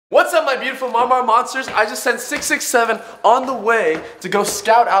my beautiful Marmar monsters? I just sent 667 on the way to go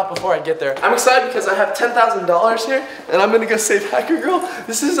scout out before I get there. I'm excited because I have $10,000 here and I'm gonna go save Hacker Girl.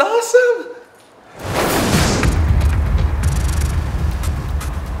 This is awesome.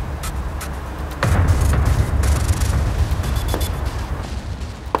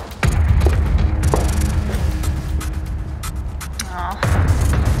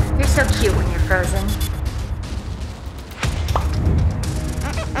 Aw, you're so cute when you're frozen.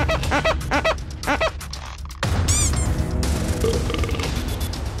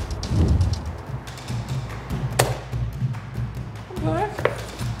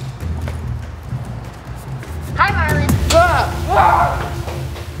 Hi, Marlin.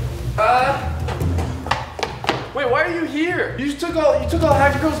 Wait, why are you here? You took all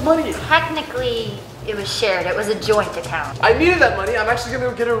Hacker Girl's money. Technically, it was shared. It was a joint account. I needed that money. I'm actually gonna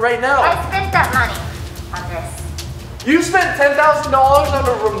go get it right now. I spent that money on this. You spent $10,000 on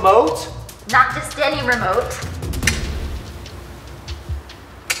a remote? Not just any remote.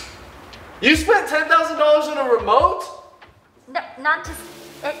 You spent $10,000 on a remote? No, not just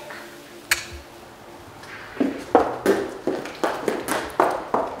it.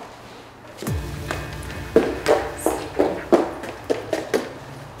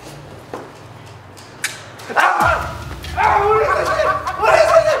 What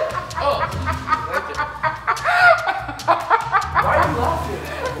is it? Oh, why are you laughing?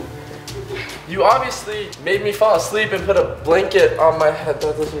 You obviously made me fall asleep and put a blanket on my head.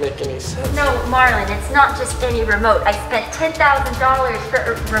 That doesn't make any sense. No, Marlin, it's not just any remote. I spent $10,000 for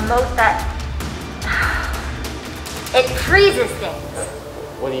a remote that it freezes things.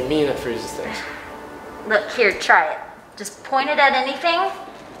 What do you mean it freezes things? Look, here, try it. Just point it at anything,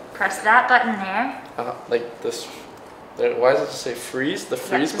 press that button there. Like this. Why does it just say freeze? The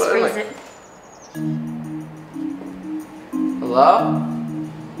freeze button? Freeze like, it. Hello?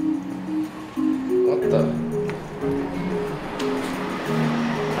 What the?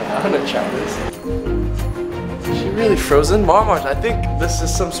 I'm gonna try this. Is she really frozen? Marmars, I think this is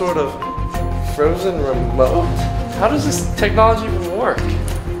some sort of frozen remote. How does this technology even work?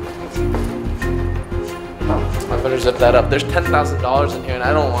 I better zip that up. There's $10,000 in here and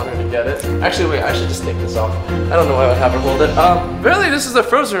I don't want her to get it. Actually, wait, I should just take this off. I don't know why I would have her hold it. Really, this is a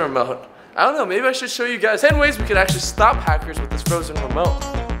frozen remote. I don't know, maybe I should show you guys 10 ways we could actually stop hackers with this frozen remote.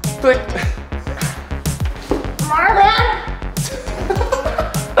 Click. Marlin!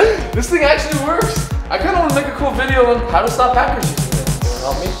 This thing actually works. I kind of want to make a cool video on how to stop hackers using it.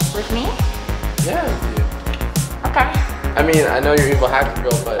 Help me? With me? Yeah, with you. Okay. I mean, I know you're evil hacker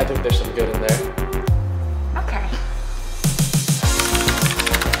girl, but I think there's some good in there. Okay.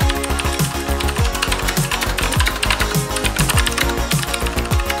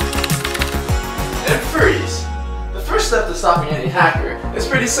 And freeze. The first step to stopping any hacker is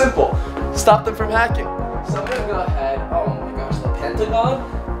pretty simple. Stop them from hacking. So I'm gonna go ahead, oh my gosh, the Pentagon.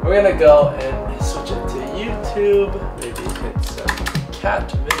 We're gonna go and switch it to YouTube. Maybe hit some cat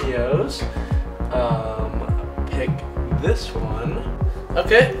videos. Pick this one.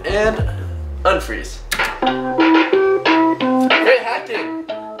 Okay, and unfreeze. Great hacking.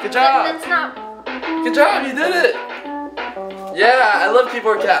 Good job. That's not... Good job, you did it. Yeah, I love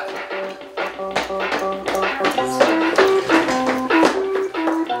keyboard cat.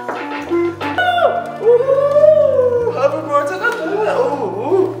 Hoverboards and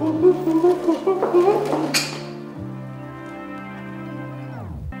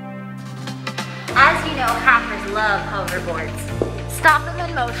As you know, hackers love hoverboards. Stop them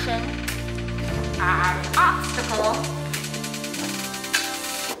in motion. Add an obstacle.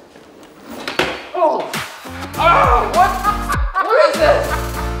 oh! Oh! What is this?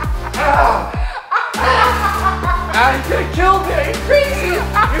 You could have killed me! Are you crazy?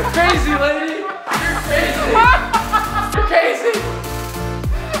 You're crazy, lady! You're crazy! You're crazy!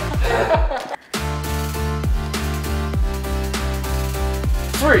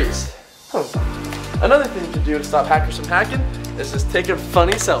 Freeze. Another thing to do to stop hackers from hacking is just taking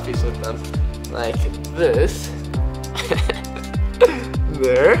funny selfies with them. Like this.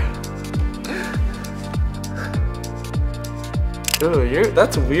 There. Ooh,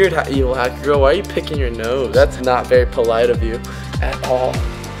 that's weird, evil hacker girl. Why are you picking your nose? That's not very polite of you at all.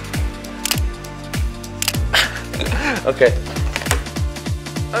 Okay.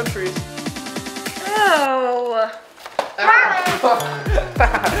 Unfreeze. Oh.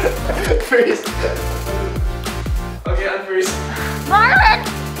 Freeze. Okay, unfreeze. Marlin!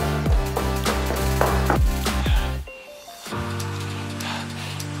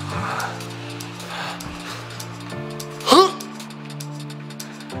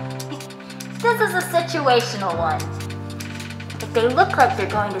 This is a situational one. If If they look like they're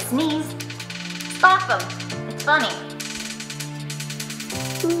going to sneeze, stop them. It's funny.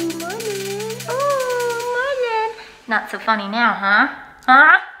 Ooh, Marlin. Oh, Marlin. Not so funny now, huh?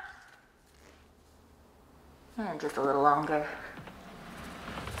 Huh? And just a little longer.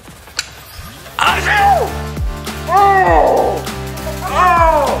 Oh!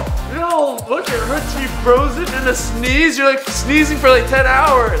 Oh! No, look, it hurts to be frozen in a sneeze. You're like sneezing for like 10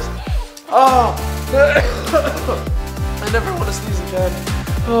 hours. Oh. I never want to sneeze again.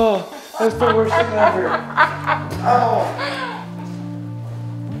 Oh, that's the worst thing ever. Oh.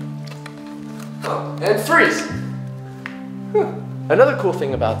 And freeze. Another cool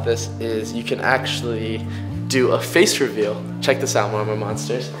thing about this is you can actually do a face reveal. Check this out, Mama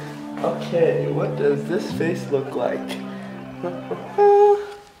Monsters. Okay, what does this face look like? Oh!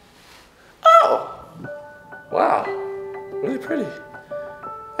 Wow, really pretty.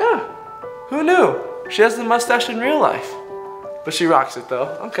 Yeah, who knew? She has the mustache in real life. But she rocks it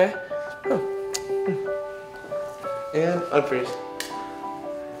though, okay. Oh. And unfreeze.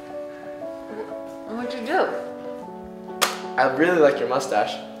 What'd you do? I really like your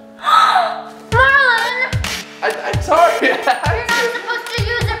mustache. Marlin! I'm sorry. You're not supposed to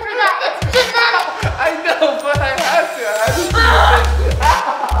use it for that. It's genetic. I know, but I have to. I have to do it.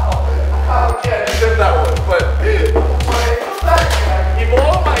 Ow! Okay, I did that one, but my mustache, people,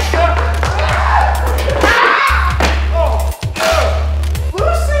 oh my god! Oh,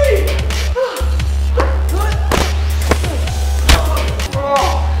 Lucy!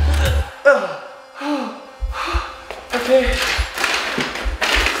 Okay.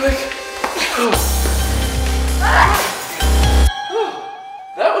 Click.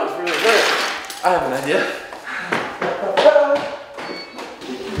 That was really good. I have an idea.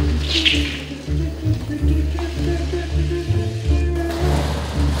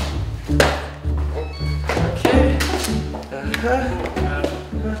 Okay.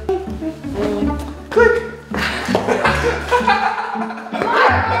 Click.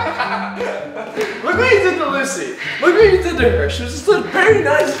 Look what you did to Lucy. Look what you did to her. She was just a very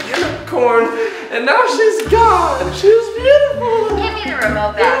nice unicorn, and now she's gone. She was beautiful. Give me the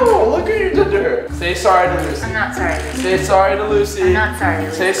remote back. No, look what you did to her. Say sorry to Lucy. I'm not sorry, Lucy. Say sorry to Lucy. I'm not sorry,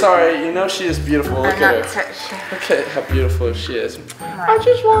 Lucy. Say sorry. You know she is beautiful. Look I'm at not her. sorry. Look at how beautiful she is. I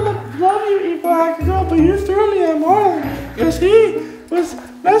just want to love you, evil hacker girl, but you threw me at Marlin because he was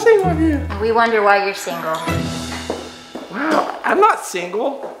messing with you. We wonder why you're single. Wow, I'm not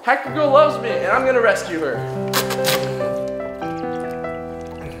single. Hacker girl loves me, and I'm gonna rescue her.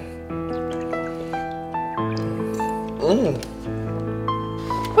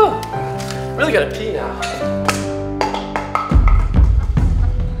 Oh, really gotta pee now.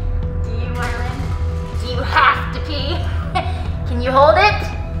 Do you, Marlin? Do you have to pee? Can you hold it?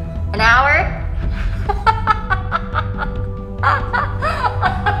 An hour?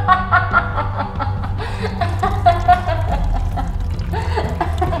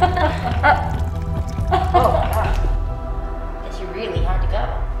 Oh, God. Guess you really had to go.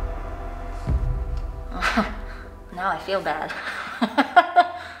 Now I feel bad.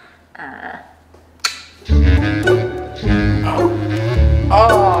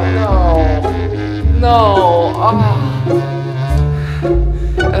 Oh no. No. Oh.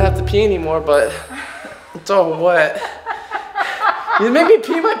 I don't have to pee anymore, but it's all wet. You made me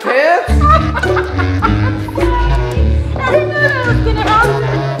pee my pants? I didn't know that was gonna happen.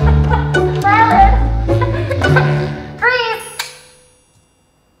 Marlin! Freeze!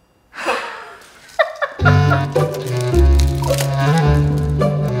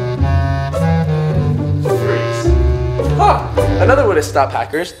 Freeze. Huh. Another way to stop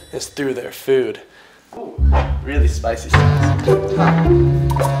hackers is through their food. Ooh, really spicy sauce. Huh.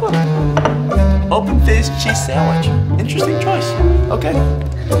 Open-faced cheese sandwich. Interesting choice. Okay.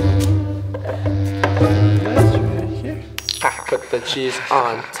 Put the cheese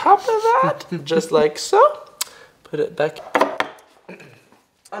on top of that, just like so. Put it back.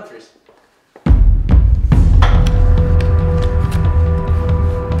 Unfreeze.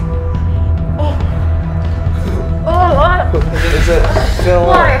 Oh, what? Is it gonna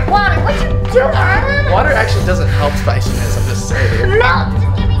work? Water, what you do, Marlin? Water actually doesn't help spiciness, I'm just saying. Milk,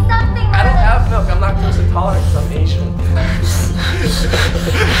 just give me something. I don't have milk, I'm lactose intolerant because I'm Asian.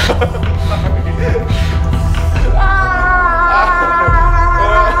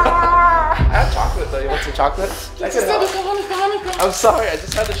 I have chocolate though, you want some chocolate? Just anything. I'm sorry, I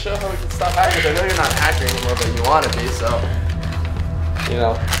just had to show how we can stop hackers. I know you're not a hacker anymore, but you want to be, so, you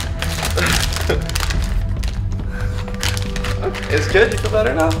know. Okay, it's good, you feel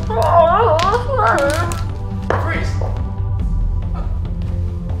better now? Freeze.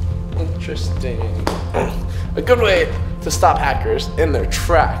 Interesting. A good way to stop hackers in their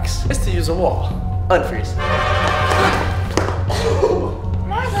tracks is to use a wall. Unfreeze.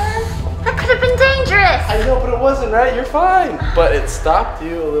 Marlin, that could have been dangerous. I know, but it wasn't, right? You're fine. But it stopped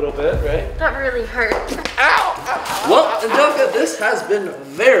you a little bit, right? That really hurt. Ow! Well, Angelica, this has been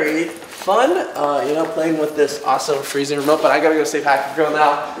very fun, you know, playing with this awesome freezing remote, but I gotta go save Hacker Girl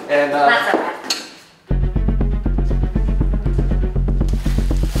now, and That's okay.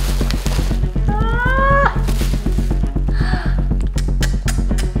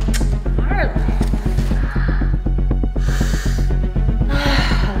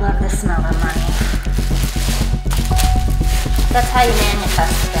 Smell of money. That's how you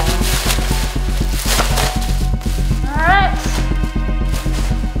manifest things. Alright.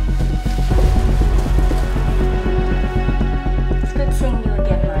 It's good seeing you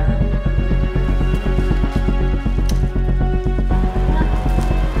again, Marlin.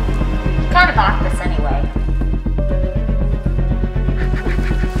 You kind of bought this anyway.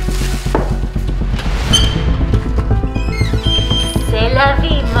 C'est la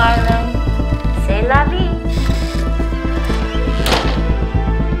vie, Marlin.